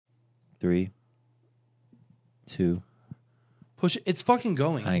3, 2. Push it. It's fucking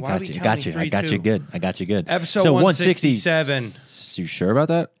going. I Why got are we you. I counting got you. 3, I got 2? you good. I got you good. Episode so 167. You sure about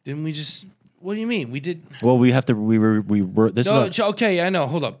that? Didn't we just? What do you mean? We did. Well, we have to. We were. This No, is. okay, I know.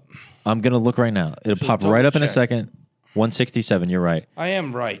 Hold up. I'm gonna look right now. It'll So pop double right up in a check. second. 167. You're right. I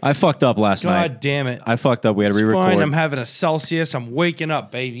am right. I fucked up last night. God damn it. I fucked up. We had to It's re-record. fine. I'm having a Celsius. I'm waking up,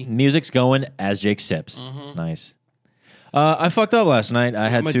 baby. Music's going as Jake sips. Nice. I fucked up last night.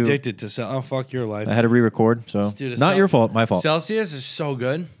 I'm addicted to Oh, fuck your life. I had to re-record. So Let's do this. not your fault. My fault. Celsius is so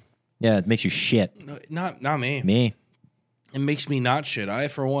good. Yeah, it makes you shit. No, not me. Me. It makes me not shit. I,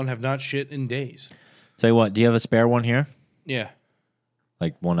 for one, have not shit in days. Tell you what. Do you have a spare one here? Yeah.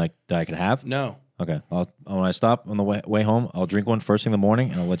 Like one that I could have? No. Okay. When I stop on the way home, I'll drink one first thing in the morning,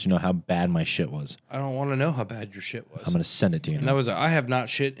 and I'll let you know how bad my shit was. I don't want to know how bad your shit was. I'm gonna send it to you. And that was I have not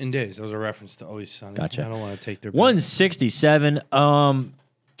shit in days. That was a reference to Always Sunny. Gotcha. I don't want to take their 167.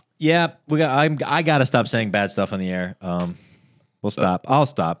 Yeah, I gotta stop saying bad stuff on the air. We'll stop. I'll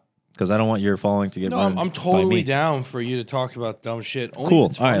stop because I don't want your following to get. No, ruined I'm by totally me. down for you to talk about dumb shit. Only Cool.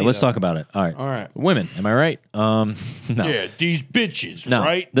 if it's All right, funny, let's though. talk about it. All right. All right. Women, am I right? No. Yeah, these bitches, No.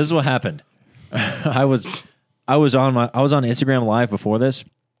 right? This is what happened. I was on Instagram Live before this,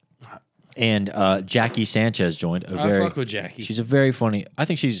 and Jackie Sanchez joined. I fuck with Jackie. She's a very funny. I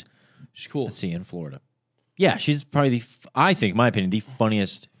think she's cool. let's see in Florida. Yeah, she's probably I think, in my opinion, the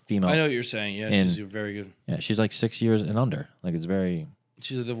funniest female. I know what you're saying. Yeah, And- she's very good. Yeah, she's like 6 years and under. Like it's very.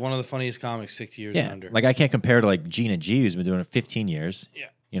 She's one of the funniest comics 6 years Yeah, and under. like I can't compare to like Gina G, who's been doing it 15 years. Yeah.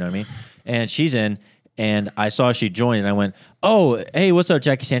 You know what I mean? And she's in, and I saw she joined, and I went, "Oh, hey, what's up,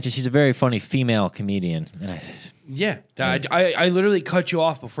 Jackie Sanchez? She's a very funny female comedian." And I literally cut you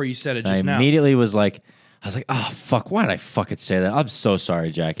off before you said it I just now. immediately was like, "Oh fuck, why did I fucking say that? I'm so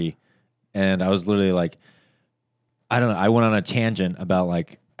sorry, Jackie." And I was literally like, I don't know. I went on a tangent about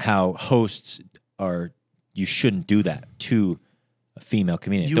like how hosts you shouldn't do that to a female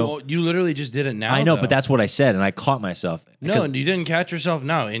comedian. You literally just did it now. I know, though. but that's what I said, and I caught myself. No, Because- and you didn't catch yourself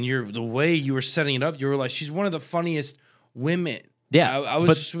now. And the way you were setting it up, you were like, she's one of the funniest women. Yeah, I was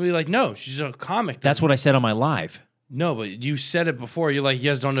but- just really like, no, she's a comic. That's what I said on my live. No, but you said it before. You're like, you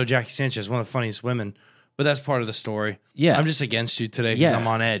guys don't know Jackie Sanchez, one of the funniest women. But that's part of the story. Yeah. I'm just against you today because Yeah. I'm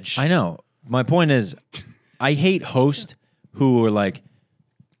on edge. I know. My point is, I hate hosts who are like,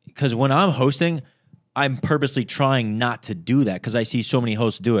 because when I'm hosting, I'm purposely trying not to do that because I see so many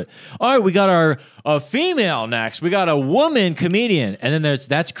hosts do it. All right, we got a female next. We got a woman comedian. And then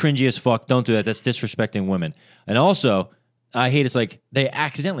that's cringy as fuck. Don't do that. That's disrespecting women. And also, I hate it's like they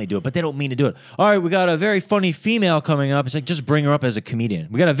accidentally do it, but they don't mean to do it. All right, we got a very funny female coming up. It's like, just bring her up as a comedian.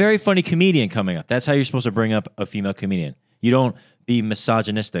 We got a very funny comedian coming up. That's how you're supposed to bring up a female comedian. You don't be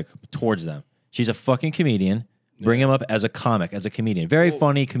misogynistic towards them. She's a fucking comedian. Bring him up as a comic, as a comedian. Very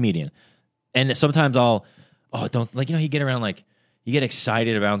funny comedian. And sometimes don't, like, you get around, like, you get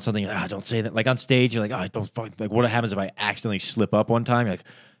excited about something, don't say that. Like, on stage, you're like, don't fuck, like, what happens if I accidentally slip up one time? You're like,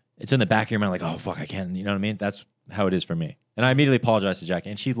 it's in the back of your mind, like, oh, fuck, I can't, you know what I mean? That's how it is for me. And I immediately apologized to Jackie,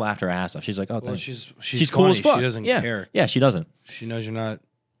 and she laughed her ass off. She's like, oh, Well, thanks. she's cool funny. as fuck. She doesn't yeah. care. Yeah, she doesn't. She knows you're not.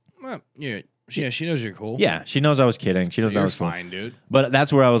 Well, yeah, she knows you're cool. Yeah, she knows I was kidding. She knows I you're was cool. fine, dude. But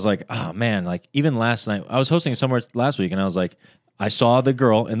that's where I was like, oh, man, like, even last night, I was hosting somewhere last week, and I was like, I saw the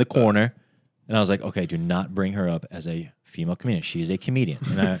girl in the corner, and I was like, okay, do not bring her up as a female comedian. She is a comedian.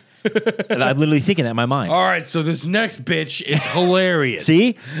 And I'm literally thinking that in my mind. All right, so this next bitch is hilarious.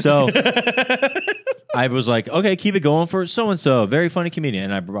 See? So I was like, okay, keep it going for so-and-so. Very funny comedian.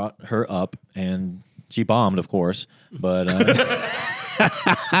 And I brought her up, and she bombed, of course. But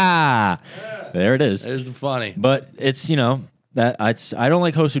there it is. There's the funny. But it's, that I don't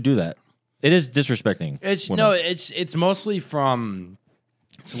like hosts who do that. It is disrespecting. women. It's mostly from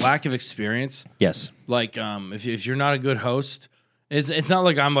it's lack of experience. Yes. Like if you're not a good host, it's not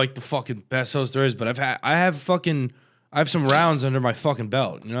like I'm like the fucking best host there is, but I have some rounds under my fucking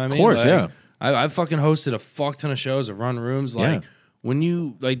belt. You know what I mean? Of course, Like, yeah. I've fucking hosted a fuck ton of shows. I've run rooms. Like Yeah. when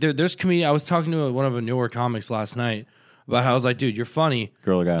you like there's comedian. I was talking to one of the newer comics last night about how I was like, dude, you're funny.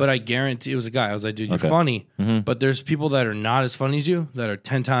 Girl or guy? But I guarantee it was a guy. I was like, dude, you're Okay. funny. But there's people that are not as funny as you that are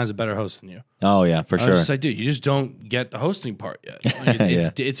 10 times a better host than you. Oh, yeah, for I sure. was just like, dude, you just don't get the hosting part yet. Like,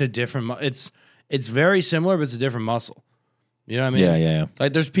 it's a different. It's very similar, but it's a different muscle. You know what I mean? Yeah.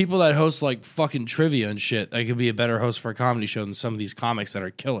 Like, there's people that host like fucking trivia and shit. That could be a better host for a comedy show than some of these comics that are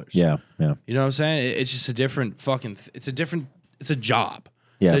killers. Yeah. You know what I'm saying? It's just a different fucking. It's a job.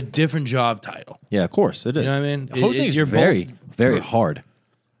 Yeah. It's a different job title. Yeah, of course it is. You know what I mean? Hosting is you're very, both- very hard.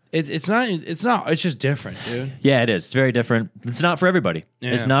 It's not. It's just different, dude. Yeah, it is. It's very different. It's not for everybody.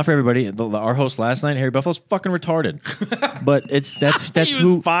 Yeah. It's not for everybody. Our host last night, Harry Buffalo's fucking retarded. But that's He was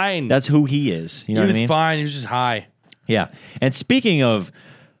who fine. That's who he is. You know He what was I mean? fine. He was just high. Yeah. And speaking of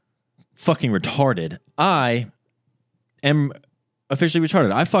fucking retarded, I am officially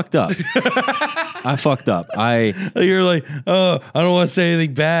retarded. I fucked up. I fucked up. You're like, oh, I don't want to say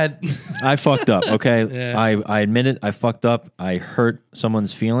anything bad. I fucked up, okay? Yeah. I admit it. I fucked up. I hurt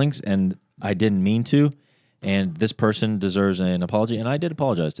someone's feelings, and I didn't mean to. And this person deserves an apology, and I did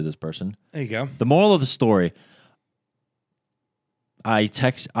apologize to this person. There you go. The moral of the story, I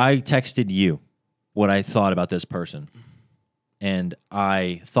texted you what I thought about this person. And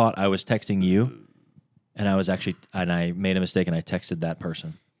I thought I was texting you, and I made a mistake, and I texted that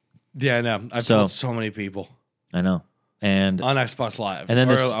person. Yeah, I know. I've told so many people I know. And on Xbox Live and then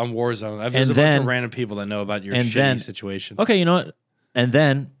or this- on Warzone. There's a bunch of random people that know about your shitty situation. okay, you know what? And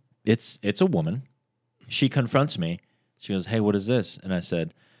then it's a woman. She confronts me. She goes, "Hey, what is this?" And I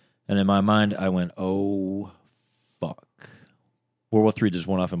said, and in my mind, I went, "Oh, fuck." World War III just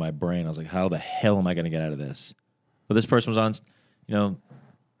went off in my brain. I was like, "How the hell am I going to get out of this?" But this person was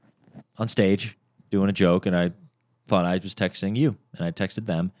on stage doing a joke, and I thought I was texting you, and I texted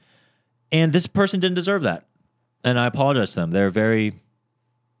them, and this person didn't deserve that, and I apologize to them. They're very,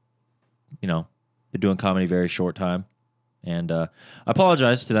 they're doing comedy very short time, and I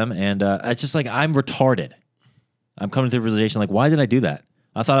apologize to them, and it's just like I'm retarded. I'm coming to the realization, like, why did I do that?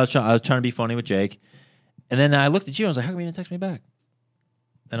 I thought I was trying to be funny with Jake, and then I looked at you, and I was like, how come you didn't text me back?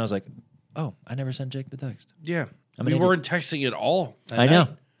 And I was like, oh, I never sent Jake the text. Yeah. I'm We an idiot. weren't texting at all. I know,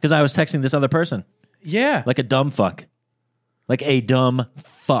 because I was texting this other person Yeah. like a dumb fuck, like a dumb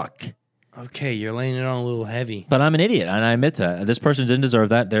fuck. Okay, you're laying it on a little heavy. But I'm an idiot, and I admit that. This person didn't deserve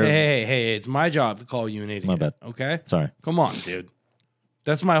that. They're Hey, it's my job to call you an idiot. My bad. Okay? sorry. Come on, dude.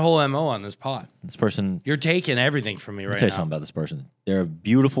 That's my whole MO on this pod. This person. You're taking everything from me I'll right tell you now. something about this person. They're a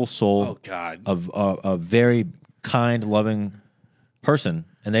beautiful soul, Oh, God. a very kind, loving person,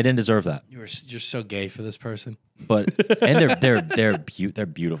 and they didn't deserve that. You're so gay for this person. But and they're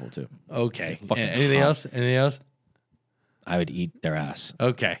beautiful too. Okay. Fucking Anything hot. else? Anything else? I would eat their ass.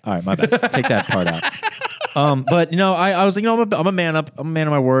 Okay. All right, my bad. Take that part out. But I was like, I'm a man up. I'm a man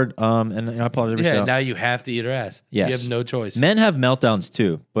of my word. And I apologize. Yeah, myself. now you have to eat her ass. Yes. You have no choice. Men have meltdowns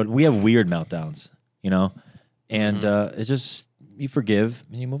too, but we have weird meltdowns, and it's just you forgive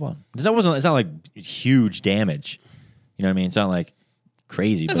and you move on. It's not like huge damage, you know what I mean? It's not like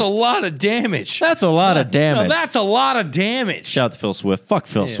crazy. That's but a lot of damage. that's a lot of damage. No, that's a lot of damage. Shout out to Phil Swift. Fuck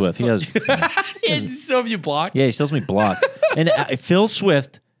Phil Swift. He does. So have you blocked? Yeah, he still has me blocked. And Phil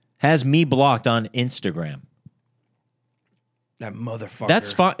Swift has me blocked on Instagram. That motherfucker.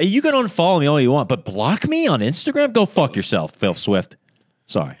 That's fine. You can unfollow me all you want, but block me on Instagram? Go fuck yourself, Phil Swift.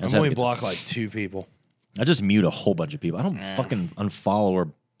 Sorry. I'm only blocked like 2 people. I just mute a whole bunch of people. I don't fucking unfollow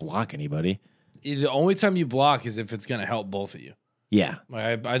or block anybody. The only time you block is if it's going to help both of you. Yeah.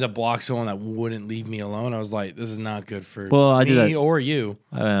 Like I had to block someone that wouldn't leave me alone. I was like, this is not good for I did me that. or you.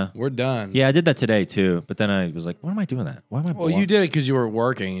 We're done. Yeah, I did that today too. But then I was like, why am I doing that? Why am I Well, you did it because you were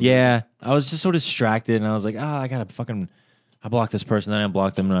working. Yeah. I was just so distracted and I was like, I gotta I blocked this person, then I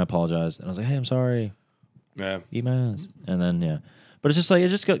unblocked them and I apologized. And I was like, hey, I'm sorry. Yeah. Eat my ass. And then yeah. But it's just like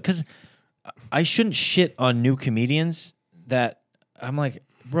because I shouldn't shit on new comedians that I'm like,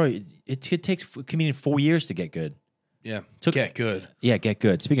 bro, it takes a comedian 4 years to get good. Yeah. Took- Get good. Yeah, get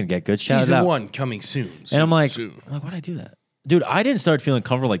good. Speaking of get good, shout it Season out. 1 coming soon. And I'm like, soon. why'd I do that? Dude, I didn't start feeling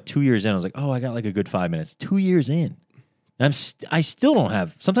comfortable like 2 years in. I was like, I got like a good 5 minutes. 2 years in. And I still don't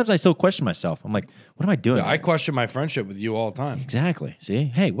have, sometimes I still question myself. I'm like, what am I doing? Yeah, I question my friendship with you all the time. Exactly. See?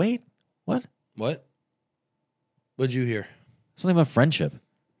 Hey, wait. What? What? What'd you hear? Something about friendship.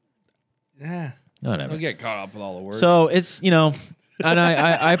 Yeah. Whatever. Don't get caught up with all the words. So it's, and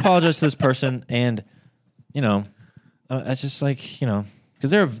I apologize to this person and, it's just like,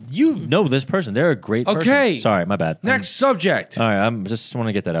 because this person. They're a great person. Okay. Sorry, my bad. Next subject. All right, I'm just want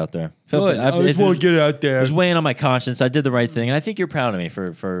to get that out there. Good. I just want to get it out there. It was weighing on my conscience. I did the right thing, and I think you're proud of me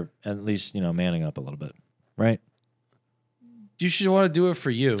for at least manning up a little bit, right? You should want to do it for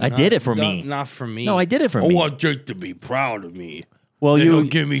you. I did it for me. Not for me. No, I did it for I me. want Jake to be proud of me. Well, Then you he'll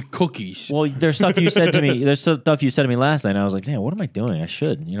give me cookies. well, there's stuff you said to me. There's stuff you said to me last night. And I was like, damn, what am I doing? I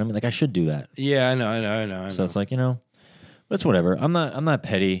should, you know what I mean? Like I should do that. Yeah, I know. So it's like but it's whatever. I'm not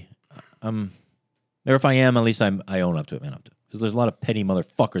petty. Or if I am, at least I own up to it, man. Because there's a lot of petty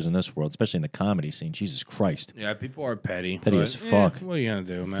motherfuckers in this world, especially in the comedy scene. Jesus Christ, Yeah, people are petty. Petty but, as fuck. What are you gonna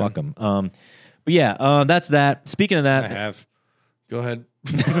do, man? fuck them. But yeah, that's that. Speaking of I that, have. Go ahead.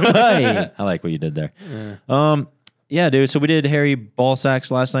 hey, I like what you did there. Yeah. Yeah, dude. So we did Harry ball sacks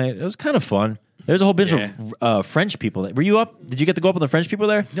last night. It was kind of fun. There's a whole bunch Yeah. of French people. Were you up? Did you get to go up with the French people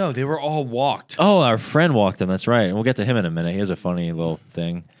there? No, they were all walked. Oh, our friend walked them. That's right. And we'll get to him in a minute. He has a funny little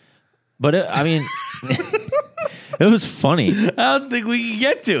thing. But I mean, it was funny. I don't think we can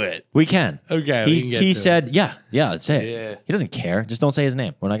get to it. We can. Okay, we can get He to said, yeah, let's say it. Yeah. He doesn't care. Just don't say his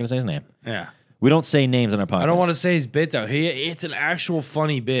name. We're not going to say his name. Yeah. We don't say names on our podcast. I don't want to say his bit though. It's an actual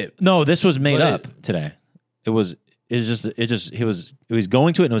funny bit. No, this was made But up today. It was he was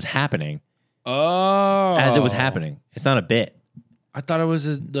going to it and it was happening Oh, as it was happening. It's not a bit. I thought it was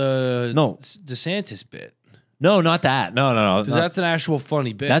the No. DeSantis bit No, not that. No. because that's an actual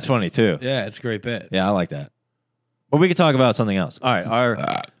funny bit. That's funny too. Yeah, it's a great bit. Yeah, I like that. But we could talk about something else. All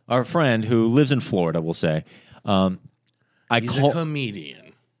right, our friend who lives in Florida, we'll say. He's a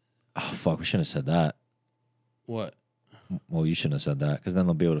comedian. Oh fuck, we shouldn't have said that. What? Well, you shouldn't have said that because then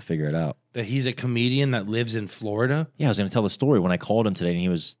they'll be able to figure it out. That he's a comedian that lives in Florida? Yeah, I was going to tell the story when I called him today and he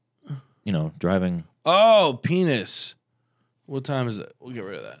was, driving. Oh, penis. What time is it? We'll get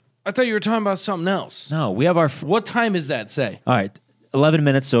rid of that. I thought you were talking about something else. No, we have our. What time is that, say? All right, 11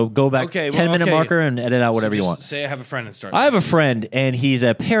 minutes. So go back 10-minute marker and edit out whatever you want. Say I have a friend and start. I have a friend and he's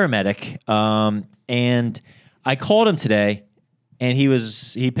a paramedic. And I called him today and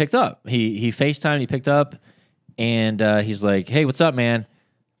he picked up. He FaceTimed, he picked up and he's like, hey, what's up, man?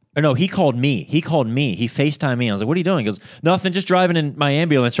 Or no, he called me. He FaceTimed me. I was like, what are you doing? He goes, nothing, just driving in my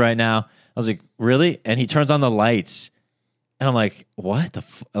ambulance right now. I was like, really? And he turns on the lights. And I'm like, what the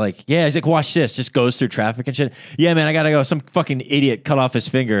yeah, he's like, watch this. Just goes through traffic and shit. Yeah, man, I gotta go. Some fucking idiot cut off his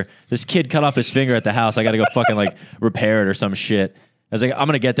finger. This kid cut off his finger at the house. I gotta go fucking repair it or some shit. I was like, I'm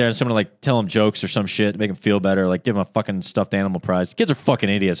gonna get there and someone tell him jokes or some shit to make him feel better. Give him a fucking stuffed animal prize. Kids are fucking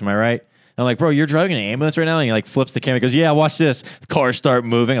idiots, am I right? I'm like, bro, you're driving an ambulance right now? And he flips the camera. He goes, yeah, watch this. The cars start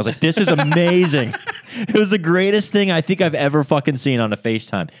moving. I was like, this is amazing. It was the greatest thing I think I've ever fucking seen on a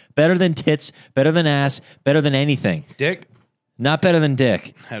FaceTime. Better than tits, better than ass, better than anything. Dick? Not better than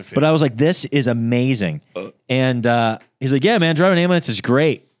dick. But I was like, this is amazing. And he's like, yeah, man, driving an ambulance is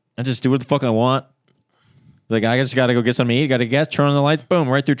great. I just do what the fuck I want. Like, I just got to go get something to eat. Got to gas, turn on the lights, boom,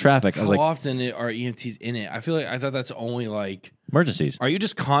 right through traffic. I was How like, often are EMTs in it? I feel like I thought that's only emergencies. Are you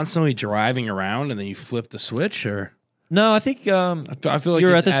just constantly driving around and then you flip the switch, or? No, I think I feel like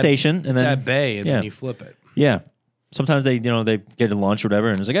you're it's at the station and it's then at bay and yeah. then you flip it. Yeah. Sometimes they get a lunch or whatever,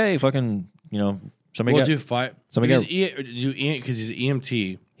 and it's like, hey, fucking, somebody We'll got. do fight. Somebody got. Because he's an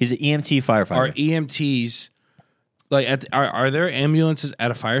EMT. He's an EMT firefighter. Are EMTs are there ambulances at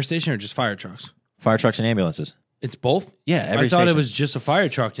a fire station or just fire trucks? Fire trucks and ambulances. It's both. Yeah, every I thought station. it was just a fire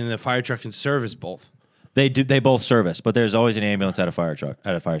truck, and the fire truck can service both. They do. They both service, but there's always an ambulance at a fire truck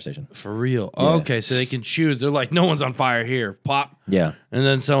at a fire station. For real. Yeah. Oh, okay, so they can choose. They're like, no one's on fire here. Pop. Yeah. And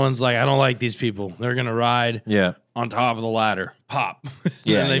then someone's like, I don't like these people. They're gonna ride Yeah. on top of the ladder. Pop.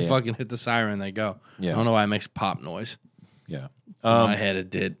 Yeah, And they yeah. fucking hit the siren. They go. Yeah. I don't know why it makes pop noise. Yeah. In my head, it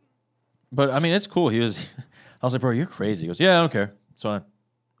did. But I mean, it's cool. I was like, bro, you're crazy. He goes, yeah, I don't care. It's fine.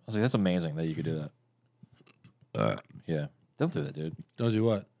 I was like, that's amazing that you could do that. Yeah. Don't do that, dude. Don't do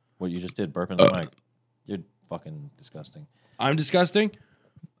what? What you just did, burping the mic. You're fucking disgusting. I'm disgusting.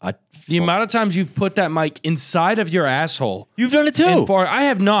 The amount of times you've put that mic inside of your asshole. You've done it too. And I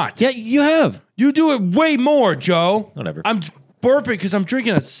have not. Yeah, you have. You do it way more, Joe. Whatever. I'm burping because I'm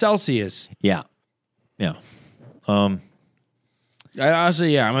drinking a Celsius. Yeah. Yeah. I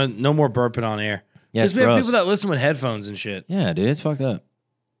honestly, yeah, no more burping on air. Yeah, There's it's gross. people that listen with headphones and shit. Yeah, dude, it's fucked up.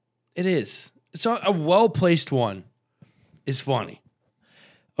 It is. It's a well-placed one. Is funny.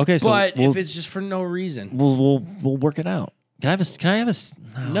 Okay, so But if it's just for no reason. we'll work it out. Can I have a?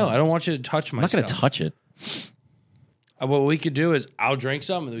 No, I don't want you to touch my I'm not gonna stuff. touch it. What we could do is I'll drink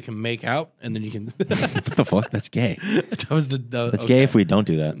some and we can make out and then you can. What the fuck? That's gay. That was That's gay if we don't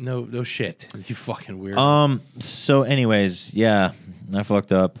do that. No shit. You fucking weird. So, anyways, yeah, I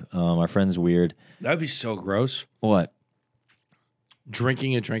fucked up. My friend's weird. That'd be so gross. What?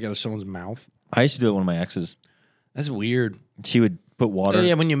 Drinking a drink out of someone's mouth. I used to do it with one of my exes. That's weird. She would put water.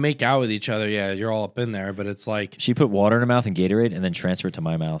 Yeah, when you make out with each other, yeah, you're all up in there, but it's like She put water in her mouth and Gatorade, and then transfer it to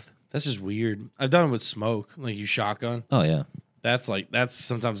my mouth. that's just weird. I've done it with smoke, like you shotgun. Oh yeah, That's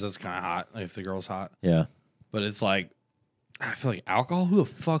sometimes that's kind of hot, like if the girl's hot. yeah, But it's like I feel like alcohol. Who the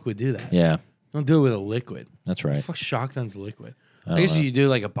fuck would do that? yeah. Don't do it with a liquid. That's right. Fuck, shotgun's liquid. I I guess know. you do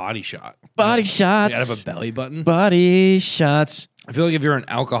like a body shot. Body shots. Out of a belly button. Body shots. I feel like if you're an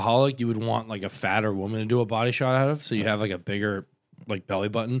alcoholic, you would want like a fatter woman to do a body shot out of, so you have like a bigger like belly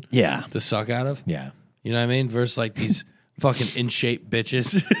button Yeah, to suck out of. yeah. You know what I mean? Versus like these fucking in shape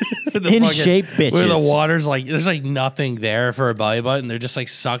bitches. In shape bitches. Where the water's like there's like nothing there for a belly button. They're just like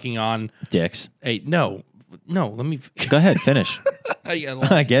sucking on. Dicks. Hey, no, No, let me. Go ahead, finish. I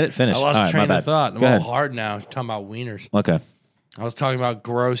lost, I get it. Finish. I lost All right, train my of bad. thought. I'm Go all ahead. hard now. I lost All right, train my of bad. thought. I'm Go all ahead. hard now. Talking about wieners. Okay. I was talking about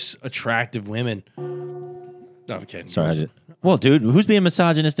gross, attractive women. No, I'm kidding. Sorry. I did. Well, dude, who's being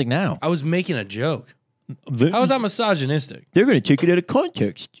misogynistic now? I was making a joke. They're How was that misogynistic? going to take it out of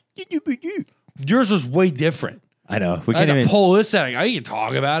context. Yours was way different. I know. We I had can't to even. pull this out. I can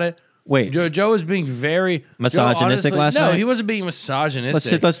talk about it. Wait. Joe was being very Misogynistic last no, night? he wasn't being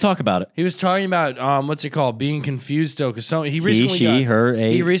misogynistic. Let's talk about it. He was talking about what's it called? Being confused though, because he recently she, her,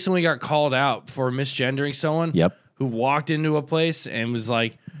 a- he recently got called out for misgendering someone. Yep. Who walked into a place and was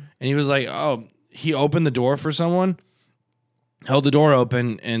like, and he was like, oh, he opened the door for someone, held the door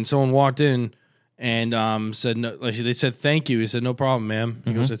open, and someone walked in and said, no, like they said thank you. He said no problem, ma'am.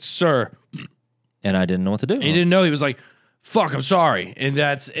 He goes, it's sir. And I didn't know what to do. And he didn't know. He was like, fuck, I'm sorry. And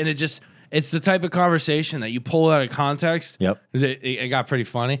it's the type of conversation that you pull out of context. Yep. It got pretty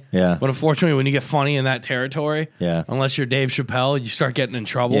funny. Yeah. But unfortunately, when you get funny in that territory, Yeah. unless you're Dave Chappelle, you start getting in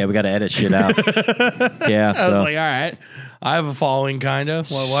trouble. Yeah, we got to edit shit out. Yeah. I was So like, all right, I have a following, kind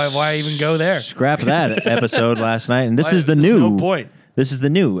of. Why even go there? scrap that episode last night. And this Why- is the there's new. no point. This is the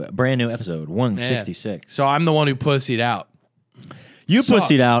new, brand new episode, 166. So I'm the one who pussied out. you sucks.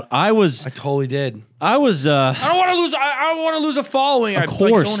 pussied out. I totally did. was. I don't want to lose. I don't want to lose a following. Of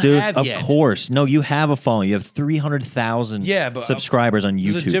course, don't dude. have Of yet. course. No, you have a following. You have 300,000 but subscribers on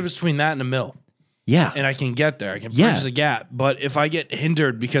There's a YouTube. difference between that and a mill. Yeah. And I can get there. I can Yeah. bridge the gap. But if I get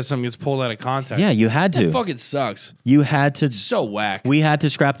hindered because something gets pulled out of context, Yeah, you had that to. fucking sucks. You had to. So whack. We had to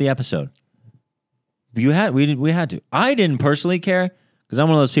scrap the episode. We had to. I didn't personally care because I'm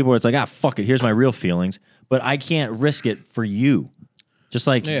one of those people where it's like, fuck it. Here's my real feelings, but I can't risk it for you. Just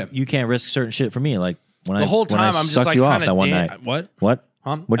like Yeah. you can't risk certain shit for me. Like when The whole time I'm just sucked like you off kind that of one night. What? What?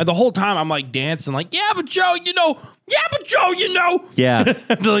 Huh? What- And the whole time I'm like dancing, like, yeah, but Joe, you know. Yeah.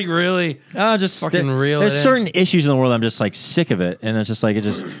 Like really. Just Fucking reel There's it in. certain issues in the world I'm just like sick of it, and it's just like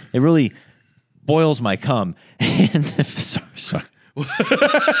it really boils my cum. And sorry.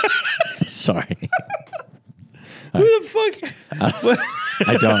 Sorry. Who the fuck?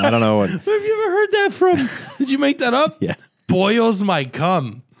 I don't know what. Where have you ever heard that from? Did you make that up? Yeah. Boils my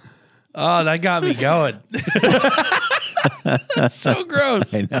cum. Oh, that got me going. That's so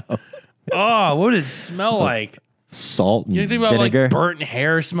gross. I know. Oh, what did it smell like? Salt and You think about vinegar. like burnt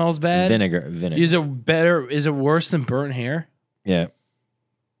hair smells bad? Vinegar. Is it worse than burnt hair? Yeah.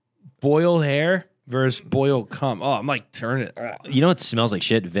 Boiled hair versus boiled cum. Oh, I'm like turning it. You know what smells like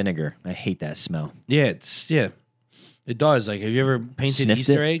shit? Vinegar. I hate that smell. Yeah, it does. Like, have you ever painted Sniffed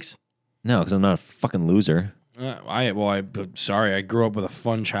Easter it? eggs? No, because I'm not a fucking loser. Sorry, I grew up with a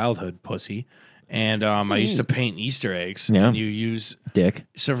fun childhood, pussy, and I used to paint Easter eggs. Yeah. And you use Dick.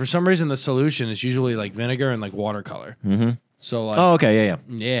 so for some reason the solution is usually like vinegar and like watercolor. Mm-hmm. So like, Oh, okay. Yeah.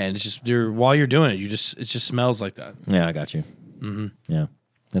 yeah, and it's just while you're doing it, it just smells like that. Yeah, I got you. Mm-hmm. Yeah.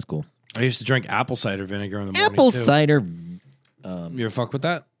 That's cool. I used to drink apple cider vinegar in the morning. Apple too. cider. You ever fuck with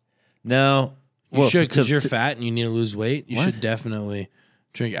that? No. You should, because to- you're fat and you need to lose weight. You What? should definitely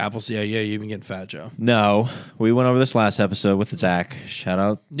drink apple cider. Yeah, you've been getting fat, Joe. No. We went over this last episode with Zach. Shout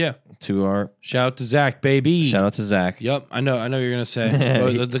out Yeah. to Shout out to Zach, baby. Zach. Yep, I know you're gonna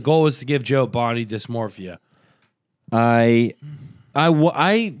say. But the goal is to give Joe body dysmorphia. I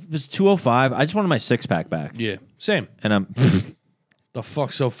was 205. I just wanted my six pack back. Yeah, same. And I'm The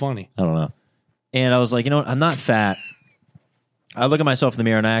fuck's so funny? I don't know. And I was like, you know what? I'm not fat. I look at myself in the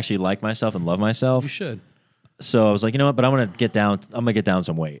mirror and I actually like myself and love myself. You should. So I was like, you know what? But I'm gonna get down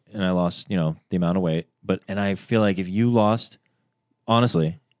some weight, and I lost, the amount of weight. And I feel like if you lost,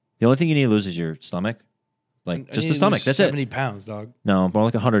 honestly, the only thing you need to lose is your stomach, like I just need the to stomach. lose That's 70 it. pounds, dog. No, more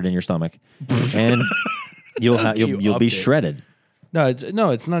like 100 in your stomach, and you'll You be upped it. shredded. No, it's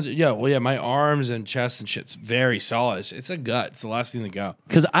not. Yeah, well, yeah, my arms and chest and shit's very solid. It's a gut. It's the last thing to go.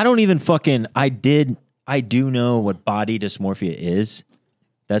 Because I don't even I do know what body dysmorphia is.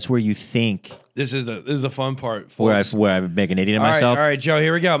 That's where you think This is the fun part. where Folks. I make an idiot of All right, myself. all right, Joe.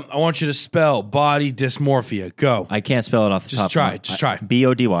 Here we go. I want you to spell body dysmorphia. Go. I can't spell it off the Just top. try. Just try.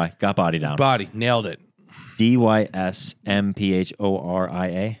 BODY. Got body down. Body. Nailed it.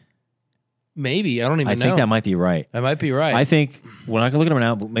 DYSMPHORIA. Maybe. I don't even I know. think that might be right. That might be right. I think we're not gonna look at them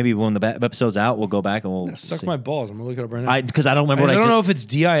now. But maybe when the episode's out, we'll go back and we'll Suck see. my balls. I'm gonna look it up right now. Because I don't remember. I what don't I know if it's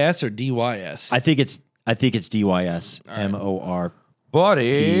DIS or DYS. I think it's DYSMORPHIA.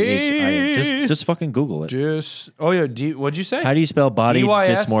 Body. Just fucking Google it. Oh yeah. What'd you say? How do you spell body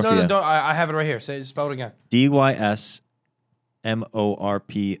DYS. No, dysmorphia? don't. I have it right here. Spell it again.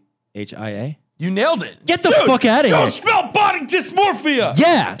 DYSMORPHIA. You nailed it. Get the fuck out of Don't here. spell body dysmorphia.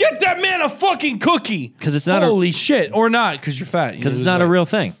 Yeah. Get that man a fucking cookie. 'Cause it's not Holy shit. Or not, because you're fat. Because it's not a real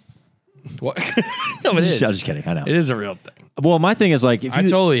thing. What? No, it is. I'm just kidding. I know. It is a real thing. Well, my thing is like, if I you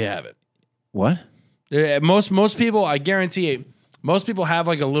totally have it. what? Most people, I guarantee it. Most people have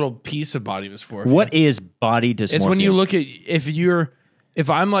like a little piece of body dysmorphia. What is body dysmorphia? It's when you look at if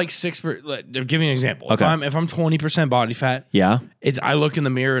I'm like 6%. Give me an example. Okay. If I'm 20% body fat, Yeah. I look in the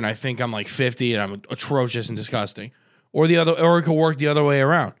mirror and I think I'm like 50 and I'm atrocious and disgusting. Or it could work the other way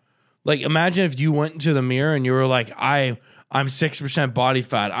around. Like imagine if you went into the mirror and you were like, I'm 6% body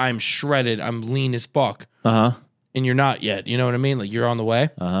fat. I'm shredded. I'm lean as fuck. Uh huh. And you're not yet. You know what I mean? Like you're on the way.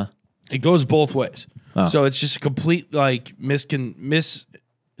 Uh huh. It goes both ways. Oh. So it's just a complete like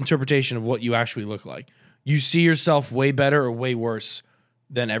misinterpretation of what you actually look like. You see yourself way better or way worse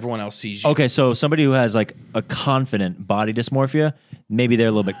than everyone else sees you. Okay, so somebody who has like a confident body dysmorphia, maybe they're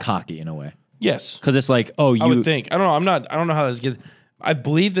a little bit cocky in a way. Yes. Because it's like, oh, you I would think. I don't know. I don't know how this gets. I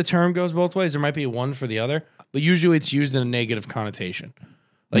believe the term goes both ways. There might be one for the other, but usually it's used in a negative connotation.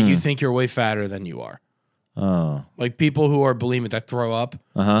 Like you think you're way fatter than you are. Oh. Like people who are bulimic that throw up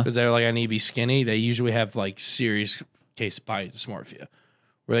Uh-huh. because they're like, I need to be skinny. They usually have like serious case body dysmorphia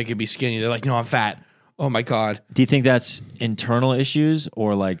where they could be skinny. They're like, no, I'm fat. Oh my God. Do you think that's internal issues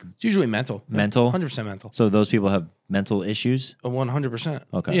or like It's usually mental. mental? 100% mental. So those people have mental issues? 100%.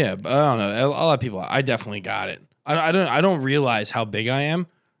 Okay. Yeah, but I don't know. A lot of people, I definitely got it. I don't realize how big I am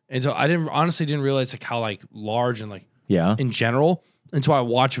until I didn't realize like how like large and like Yeah. in general until I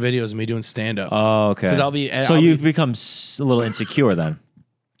watch videos of me doing stand up. Oh, okay. 'Cause so you become a little insecure then.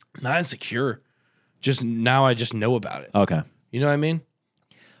 Not insecure. Just now I just know about it. Okay. You know what I mean?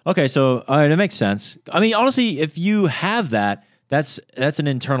 Okay, so all right, that makes sense. I mean, honestly, if you have that, that's an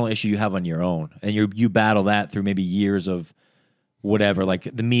internal issue you have on your own, and you battle that through maybe years of whatever, like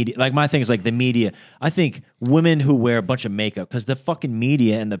the media. Like my thing is like the media. I think women who wear a bunch of makeup because the fucking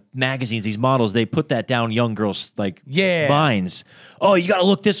media and the magazines, these models, they put that down young girls like Yeah. vines. Oh, you got to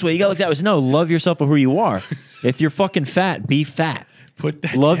look this way, you got to look that way. So, no, love yourself for who you are. If you're fucking fat, be fat. Put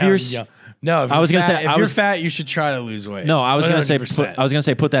that Love down, your- yeah. No, if I was you're gonna fat- say- if I you're was- fat, you should try to lose weight. No, I was gonna say.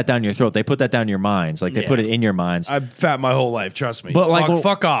 100%. Put that down your throat. They put that down your minds. Like they put Yeah. it in your minds. I'm fat my whole life. Trust me. But, like, fuck, well-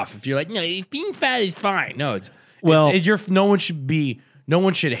 fuck off. If you're like, no, being fat is fine. No, Well- no one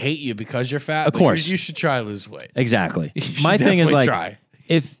should hate you because you're fat. Of but course. you should try to lose weight. Exactly. should My thing is definitely like, try.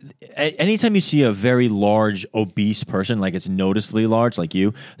 if anytime you see a very large obese person, like it's noticeably large, like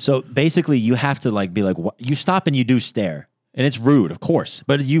you, so basically you have to like be like, you stop and you do stare, and it's rude, of course,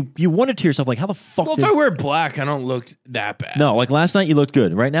 but you wonder to yourself like, how the fuck? Well, if I wear black, I don't look that bad. No, like last night you looked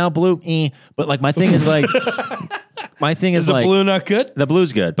good. Right now, blue, but like my thing is like, Is the like blue not good? the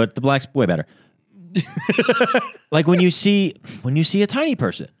blue's good, but the black's way better. Like when you see a tiny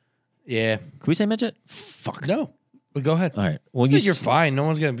person, Yeah. can we say midget? Fuck no. But go ahead. All right. Well, You're fine. No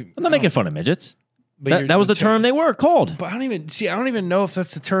one's gonna be. I'm not making fun of midgets. But That was the term they were called. But I don't even know if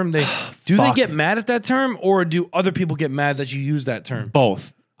that's the term they do. They Fuck. get mad at that term, or do other people get mad that you use that term?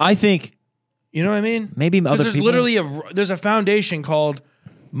 Both. I think You know what I mean? maybe 'Cause other there's people. literally there's a foundation called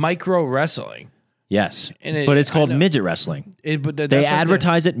micro wrestling. Yes, And but it's I called know- midget wrestling. But They that's like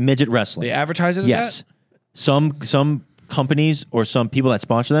advertise it midget wrestling. they advertise it as yes, that? some companies or some people that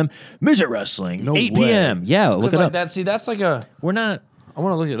sponsor them midget wrestling. No 8 way. p.m. Yeah, look 'Cause it like up. that. See, that's like a. We're not. I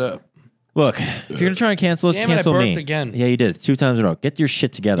want to look it up. Look, if you're gonna try and cancel us, Damn it, I cancel burped me again. Yeah, you did 2 times in a row. Get your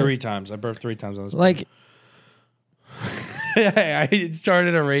shit together. 3 times. I burped 3 times on this. Like, I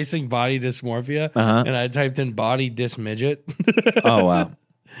started erasing body dysmorphia, Uh-huh. and I typed in body dys midget. oh wow.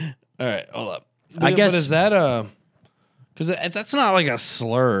 All right, hold up. I guess- But is that a? Because that's not like a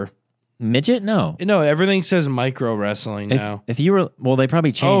slur. Midget? No. No, everything says micro wrestling now. If you were, well, they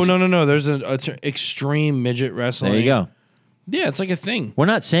probably changed. Oh no! There's extreme midget wrestling. There you go. Yeah, it's like a thing. We're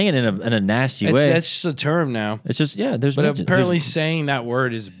not saying it in a nasty way. That's just a term now. It's just there's But midget- apparently, there's- saying that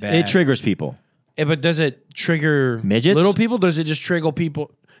word is bad. it triggers people. Yeah, but does it trigger Midgets? little people? Does it just trigger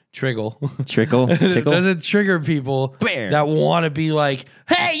people? Triggle. Trickle, tickle. Does it trigger people Bear. that want to be like,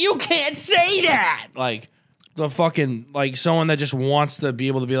 "Hey, you can't say that"? Like the fucking like someone that just wants to be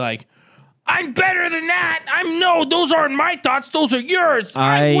able to be like, "I'm better than that. Those aren't my thoughts. Those are yours.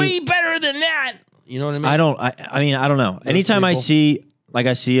 I'm way better than that." You know what I mean? I don't know. Anytime I people.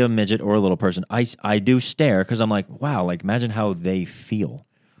 see a midget or a little person, I do stare because I'm like, wow, like imagine how they feel.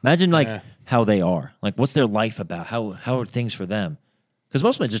 Imagine like how they are. Like what's their life about? How are things for them? Because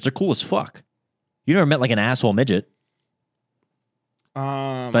most midgets are cool as fuck. You never met like an asshole midget.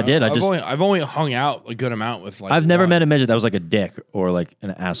 If I did, I've only hung out a good amount with like. I've never one. met a midget that was like a dick or like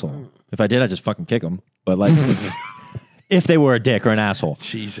an asshole. If I did, I'd just fucking kick them. But like, if they were a dick or an asshole.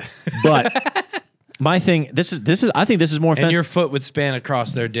 Jesus. But My thing. This is. I think this is more And offensive. your foot would span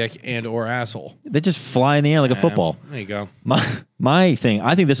across their dick and or asshole. They just fly in the air like a football. There you go. My thing.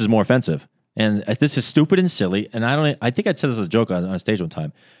 I think this is more offensive, and this is stupid and silly. And I think I said this as a joke on stage one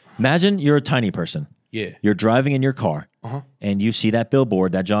time. Imagine you're a tiny person. Yeah. You're driving in your car, Uh-huh. and you see that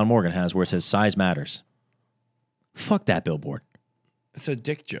billboard that John Morgan has where it says "Size Matters." Fuck that billboard. It's a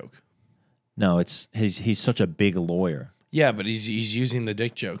dick joke. No, he's such a big lawyer. Yeah, but he's using the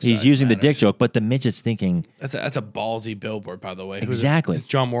dick joke. He's size using the matters. dick joke, but the midget's thinking That's a ballsy billboard, by the way. Who is it? Exactly. It's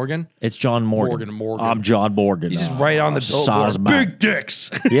John Morgan. it's John Morgan. Morgan. I'm John Morgan. You just write on the size billboard, matters. big dicks.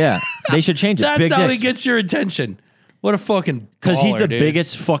 Yeah, they should change it. That's big how dicks. he gets your attention. What a fucking Because he's the baller, dude.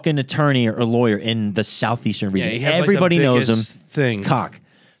 biggest fucking attorney or lawyer in the southeastern Yeah, region. he has, like, the Everybody knows him. biggest thing. Cock.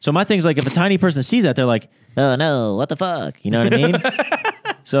 So my thing's like, if a tiny person sees that, they're like, "Oh no, what the fuck?" You know what I mean?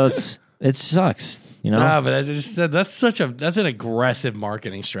 So it sucks. You know, Nah, but that's an aggressive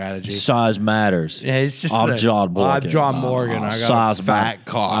marketing strategy. size matters. Yeah, it's just I'm John Morgan. I'm John Morgan. I got size a fat ma-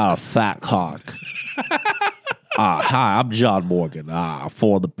 cock. A fat cock. Hi, I'm John Morgan.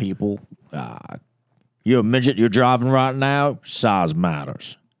 For the people. You're a midget. You're driving right now. Size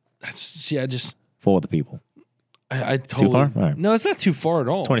matters I just for the people. I totally far? All right. No, it's not too far at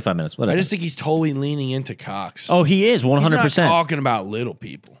all. 25 minutes. Whatever. I just think he's totally leaning into cocks. Oh, he is 100%. He's not talking about little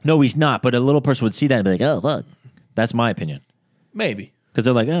people. No, he's not. But a little person would see that and be like, "Oh, fuck." That's my opinion. Maybe. Because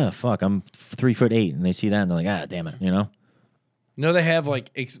they're like, "Oh, fuck, I'm 3'8", and they see that and they're like, "Ah, damn it," you know. No, they have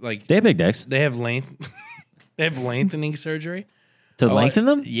like They have big dicks they have length. They have lengthening surgery. to lengthen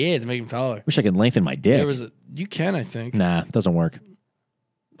them. Yeah, to make them taller. Wish I could lengthen my dick. You can, I think. Nah, it doesn't work.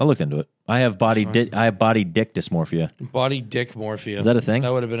 I looked into it. I have body dick dysmorphia. Body dick morphia. Is that a thing?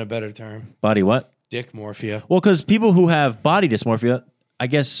 That would have been a better term. Body what? Dick morphia. Well, because people who have body dysmorphia, I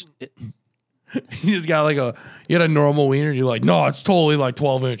guess. You just got you had a normal wiener, and you're like, no, it's totally like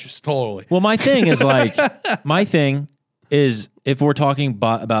 12 inches. Totally. Well, my thing is if we're talking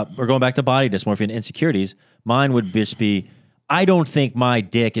about we're going back to body dysmorphia and insecurities, mine would just be, I don't think my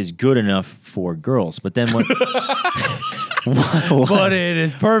dick is good enough for girls. But then what? But it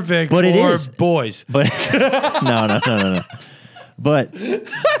is perfect But for it is. boys. But no. But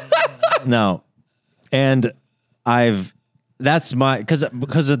no, and that's my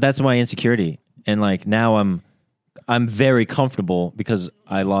because that's my insecurity, and like now I'm very comfortable because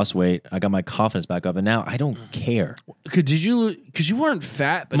I lost weight. I got my confidence back up, and now I don't care. Because you weren't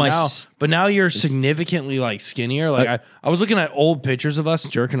fat, but My now s- you're significantly like skinnier. Like I was looking at old pictures of us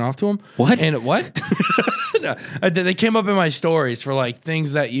jerking off to them. What? And what? No, they came up in my stories for like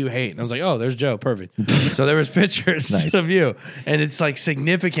things that you hate, and I was like, oh, there's Joe, perfect. So there was pictures Nice. of you, and it's like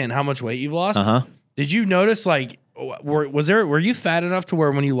significant how much weight you've lost. Uh-huh. Did you notice like were you fat enough to where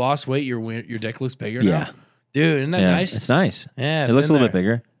when you lost weight your dick looks bigger? Yeah. now? Dude, isn't that Yeah, nice? it's nice. Yeah, it looks a been little bit there.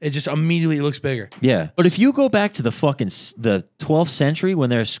 bigger. It just immediately looks bigger. Yeah, but if you go back to the fucking the 12th century when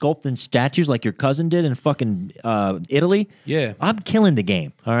they're sculpting statues like your cousin did in fucking Italy, Yeah. I'm killing the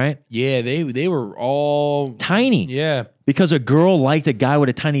game. All right, Yeah, they were all tiny. yeah. Because a girl liked a guy with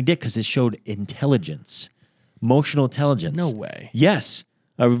a tiny dick because it showed intelligence, emotional intelligence. No way. Yes,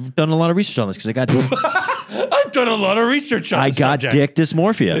 I've done a lot of research on this because I got I've done a lot of research on I this got subject. dick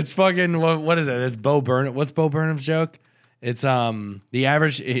dysmorphia. It's fucking what is it? It's Bo Burnham. What's Bo Burnham's joke? It's the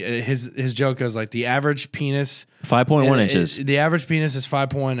average. His joke goes like the average penis 5.1 inches. The average penis is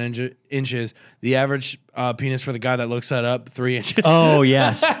 5.1 inches. The average penis for the guy that looks that up 3 inches. Oh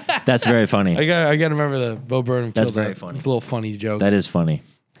yes, that's very funny. I got to remember the Bo Burnham. That's killed very that. funny. It's a little funny joke. That is funny.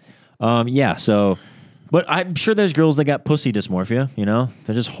 Yeah. So, but I'm sure there's girls that got pussy dysmorphia. You know,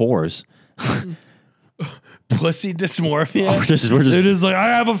 they're just whores. Pussy dysmorphia. We're just It is like I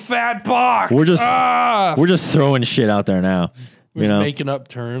have a fat box. We're just- ah! we're just throwing shit out there now. We're You know, making up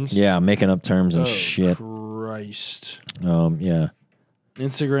terms. yeah, making up terms and Oh, shit. Christ. Yeah.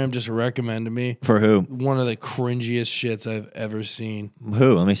 Instagram just recommended me For who? one of the cringiest shits I've ever seen.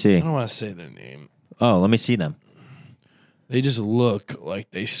 Who? Let me see. I don't want to say their name. Oh, let me see them. They just look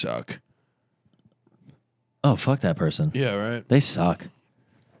like they suck. Oh, fuck that person. Yeah, right. They suck.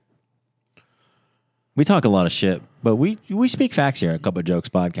 We talk a lot of shit, but we speak facts here at Couple of Jokes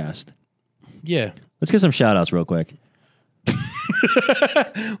podcast. Yeah. Let's get some shout outs real quick.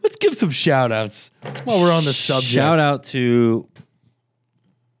 Let's give some shout outs while we're on the subject. Shout out to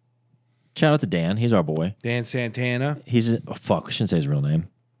Dan. He's our boy. Dan Santana. He's fuck. We shouldn't say his real name.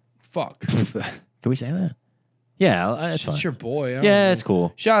 Fuck. Can we say that? Yeah, that's fine. It's your boy. I don't Yeah, know. it's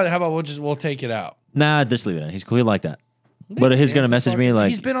cool. Shout out. How about we'll take it out. Nah, just leave it in. He's cool. He like that. But he's gonna message me like,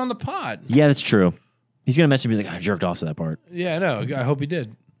 he's been on the pod. yeah, that's true. He's gonna message me like, I jerked off to that part. Yeah, I know. I hope he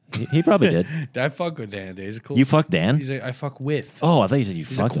did. He probably did. I fuck with Dan, dude. He's a cool. You fuck Dan? He's I fuck with. Oh, I thought you said you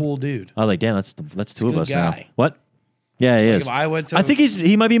He's a fucked him. cool dude. I was like, Dan, that's two of good us now. guy. What? Yeah, he is. If I went to, I think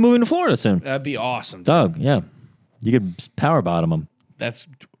he might be moving to Florida soon. that'd be awesome. Doug, yeah. You could power bottom him. That's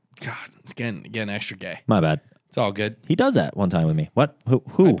God. It's getting extra gay. My bad. It's all good. He does that one time with me. What?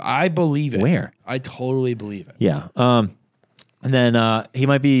 Who? I believe it. Where? I totally believe it. Yeah. And then he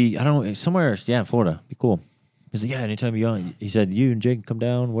might be, I don't know, somewhere, in Florida. Be cool. He's like, yeah, anytime you want. He said, you and Jake come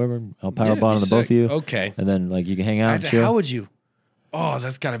down, wherever. I'll power Yeah, bottom be the both of you. Okay. And then, like, you can hang out and chill. How would you? Oh,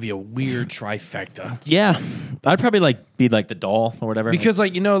 that's got to be a weird trifecta. Yeah. I'd probably, like, be like the doll or whatever. Because,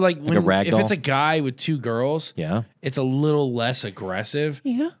 like, you know, like, when, a rag if doll? it's a guy with two girls, Yeah. it's a little less aggressive.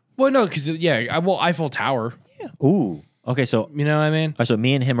 Yeah. Well, no, because, Eiffel Tower. Ooh. Okay, so, You know what I mean? so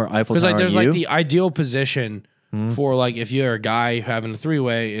me and him are Eiffel Because, Tower like, there's, and like, you? the ideal position Hmm? for, like, if you're a guy having a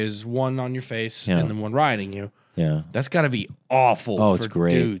three-way is one on your face Yeah. and then one riding you. Yeah. That's got to be awful Oh, it's for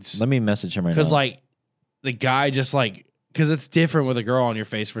great. dudes. Let me message him right now. Because, like, the guy just, like, because it's different with a girl on your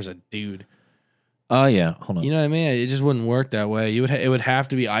face versus a dude. Oh, yeah. Hold on. You know what I mean? It just wouldn't work that way. It would have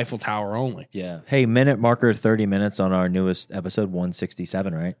to be Eiffel Tower only. Yeah. Hey, minute marker 30 minutes on our newest episode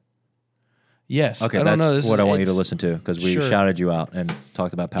 167, right? Yes. Okay, I that's don't know. This what I want you to it's listen to because we Sure. shouted you out and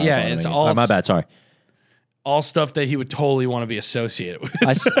talked about power Yeah, bottoming it's you. all My bad, sorry. all stuff that he would totally want to be associated with.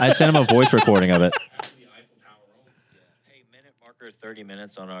 I sent him a voice recording of it. Hey, minute marker 30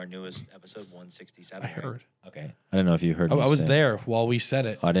 minutes on our newest episode 167. I heard. Okay. I don't know if you heard I me was say it. there while we said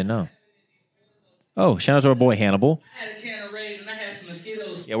it. I didn't know. Oh, shout out to our boy Hannibal. I had a can of Raid and I had some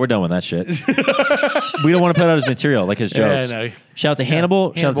mosquitoes. Yeah, we're done with that shit. We don't want to put out his material, like his jokes. Yeah, no. Shout out to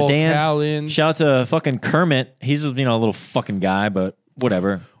Hannibal. Shout out to Dan. Callins. Shout out to fucking Kermit. He's a little fucking guy, but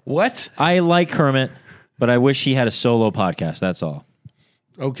whatever. What? I like Kermit, but I wish he had a solo podcast. That's all.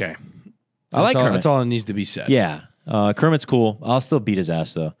 Okay. I like Kermit. That's all that needs to be said. Yeah. Kermit's cool. I'll still beat his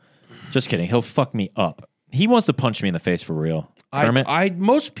ass, though. Just kidding. He'll fuck me up. He wants to punch me in the face for real. Kermit.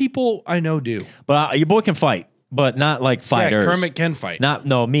 Most people I know do. But your boy can fight, but not like fighters. Yeah, Kermit can fight.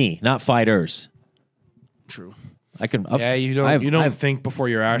 Not fighters. True. I can. Yeah, you don't think before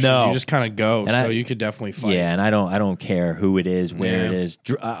your actions. No. You just kind of go. And So you could definitely fight. Yeah, and I don't care who it is, where it Yeah. is.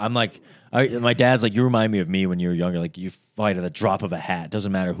 I'm like, my dad's like, you remind me of me when you were younger. Like you fight at the drop of a hat.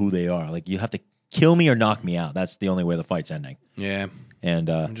 Doesn't matter who they are. Like you have to kill me or knock me out. That's the only way the fight's ending. Yeah. And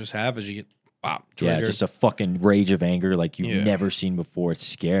It just happens. You get pop. yeah, Triggered. just a fucking rage of anger like you've Yeah. never seen before. It's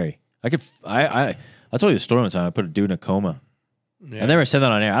scary. I told you the story one time. I put a dude in a coma. Yeah. I never said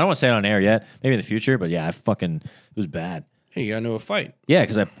that on air. I don't want to say it on air yet. Maybe in the future, but yeah, it was bad. Hey, you got into a fight. Yeah,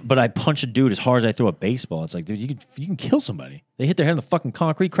 because I punch a dude as hard as I throw a baseball. It's like, dude, you can kill somebody. They hit their head on the fucking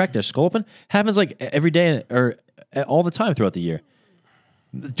concrete, crack their skull open. Happens like every day or all the time throughout the year.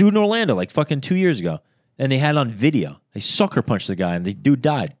 Dude in Orlando, like fucking 2 years ago, and they had it on video. They sucker punched the guy, and the dude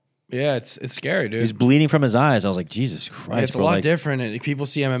died. Yeah, it's scary, dude. He's bleeding from his eyes. I was like, Jesus Christ! It's a bro, lot like, different. And people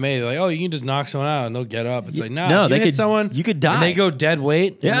see MMA, they're like, "Oh, you can just knock someone out and they'll get up." It's like, nah, no, you they hit could- someone, you could die. and they go dead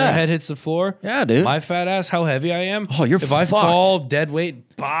weight. Yeah. and their head hits the floor. Yeah, dude. My fat ass, how heavy I am. Oh, you're if I fucked. fall dead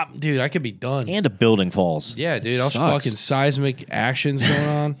weight, pop, dude, I could be done. And a building falls. Yeah, dude, I was Sucks. fucking seismic actions going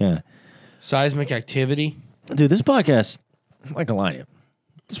on, Yeah, seismic activity. dude, this podcast, I'm not gonna lie to you,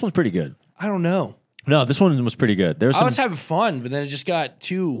 this one's pretty good. I don't know. No, this one was pretty good. There's I some. was having fun, but then it just got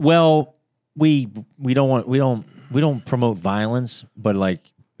too. Well, we don't promote violence, but like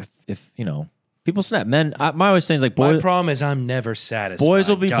if people snap, men. My always thing is like My boys. problem is I'm never satisfied. Boys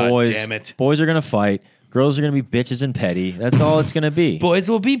will be God boys. Damn it. Boys are gonna fight. Girls are gonna be bitches and petty. That's all it's gonna be. Boys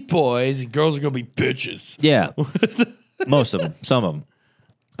will be boys. And girls are gonna be bitches. Yeah, most of them. Some of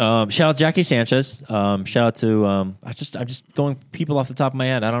them. Shout out Jackie Sanchez. Shout out to I'm just going people off the top of my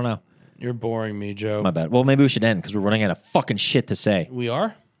head. I don't know. You're boring me, Joe. My bad. Well, maybe we should end because we're running out of fucking shit to say. We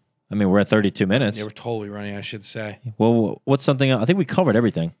are? I mean, we're at 32 minutes. Yeah, we're totally running out of shit to say. Well, what's something? I think we covered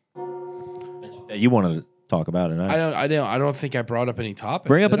everything that you wanted to talk about, and I don't think I brought up any topics.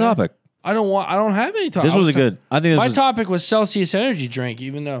 bring up a did I? topic. I don't have any topics. This was a good. I think this My was, topic was Celsius energy drink,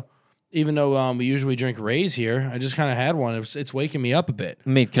 even though we usually drink Rays here. I just kind of had one. It's waking me up a bit.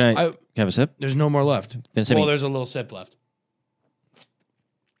 Mate, can I I- have a sip? There's no more left. Then send Well, me- there's a little sip left.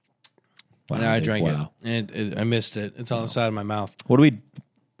 Wow, Yeah, I dude, drank wow. it. And I missed it. It's on the side of my mouth. What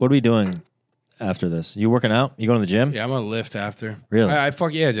are we doing after this? You working out? You going to the gym? Yeah, I'm gonna lift after. Really? I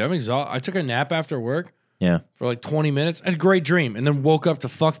fuck yeah, dude. I'm exhausted. I took a nap after work Yeah. for like 20 minutes. I had a great dream, and then woke up to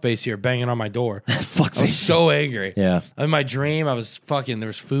fuckface here banging on my door. Fuck I was face. so angry. Yeah. In my dream, I was fucking. There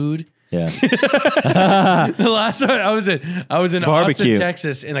was food. Yeah. The last time I was in Barbecue. Austin,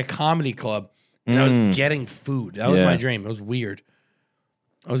 Texas, in a comedy club, and I was getting food. That was Yeah. my dream. It was weird.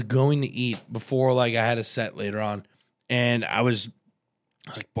 I was going to eat before like I had a set later on, and I was It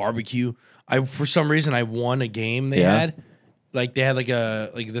was like barbecue. For some reason I won a game they Yeah. had. Like they had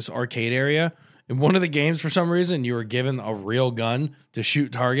like this arcade area. In one of the games, for some reason, you were given a real gun to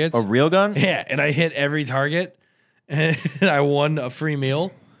shoot targets. A real gun? Yeah, and I hit every target, and I won a free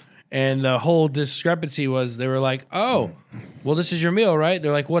meal. And the whole discrepancy was they were like, "Oh, well, this is your meal, right?"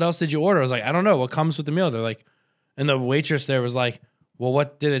 They're like, "What else did you order?" I was like, "I don't know. What comes with the meal?" They're like, and the waitress there was like, "Well,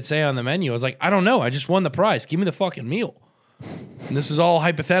 what did it say on the menu?" I was like, "I don't know. I just won the prize. Give me the fucking meal." And this was all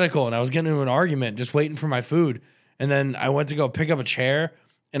hypothetical, and I was getting into an argument, just waiting for my food. And then I went to go pick up a chair,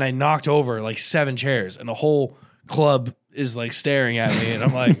 and I knocked over like 7 chairs, and the whole club is like staring at me, and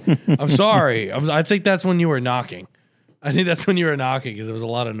I'm like, "I'm sorry." I think that's when you were knocking. I think that's when you were knocking because there was a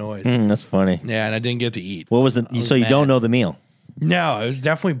lot of noise. That's funny. Yeah, and I didn't get to eat. What was the? was So you mad. don't know the meal? No, it was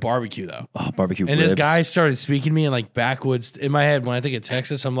definitely barbecue though. Oh, barbecue. And ribs. this guy started speaking to me in like backwoods in my head when I think of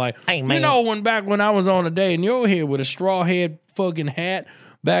Texas. I'm like, Hey, you man. know, when I was on a day and you're here with a straw head fucking hat.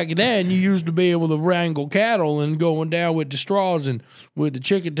 Back then, you used to be able to wrangle cattle and going down with the straws and with the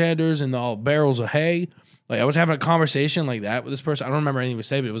chicken tenders and the barrels of hay. Like I was having a conversation like that with this person. I don't remember anything to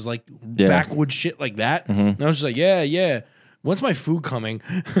say, but it was like Yeah. backwoods shit like that. And I was just like, yeah. When's my food coming?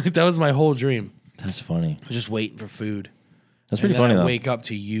 That was my whole dream. That's funny. I was just waiting for food. That's pretty And then funny I though. wake up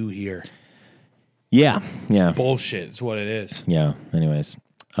to you here. Yeah. Bullshit is what it is. Yeah. Anyways,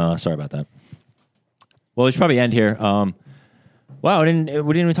 sorry about that. Well, we should probably end here. Wow, we didn't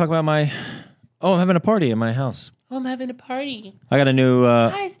even talk about my. Oh, I'm having a party in my house. I'm having a party. I got a new.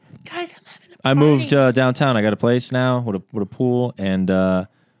 Guys, I'm having a party. I moved downtown. I got a place now with a pool, and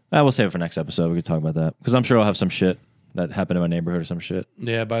we'll save it for next episode. We could talk about that because I'm sure I'll have some shit that happened in my neighborhood or some shit.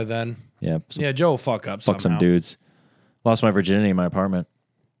 Yeah, by then. Yeah. Yeah, Joe will fuck up Fuck some somehow. dudes. Lost my virginity in my apartment.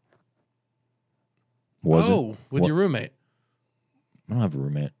 Was it? With What- your roommate. I don't have a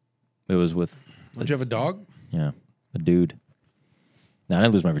roommate. It was with Did you have a dog? a dude. No, I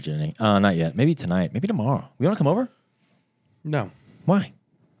didn't lose my virginity. Not yet. Maybe tonight. Maybe tomorrow. You want to come over? No. Why?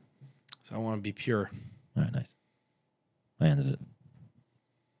 So I want to be pure. All right, nice. I ended it.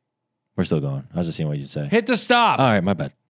 We're still going. I was just seeing what you'd say. Hit the stop. All right, my bad.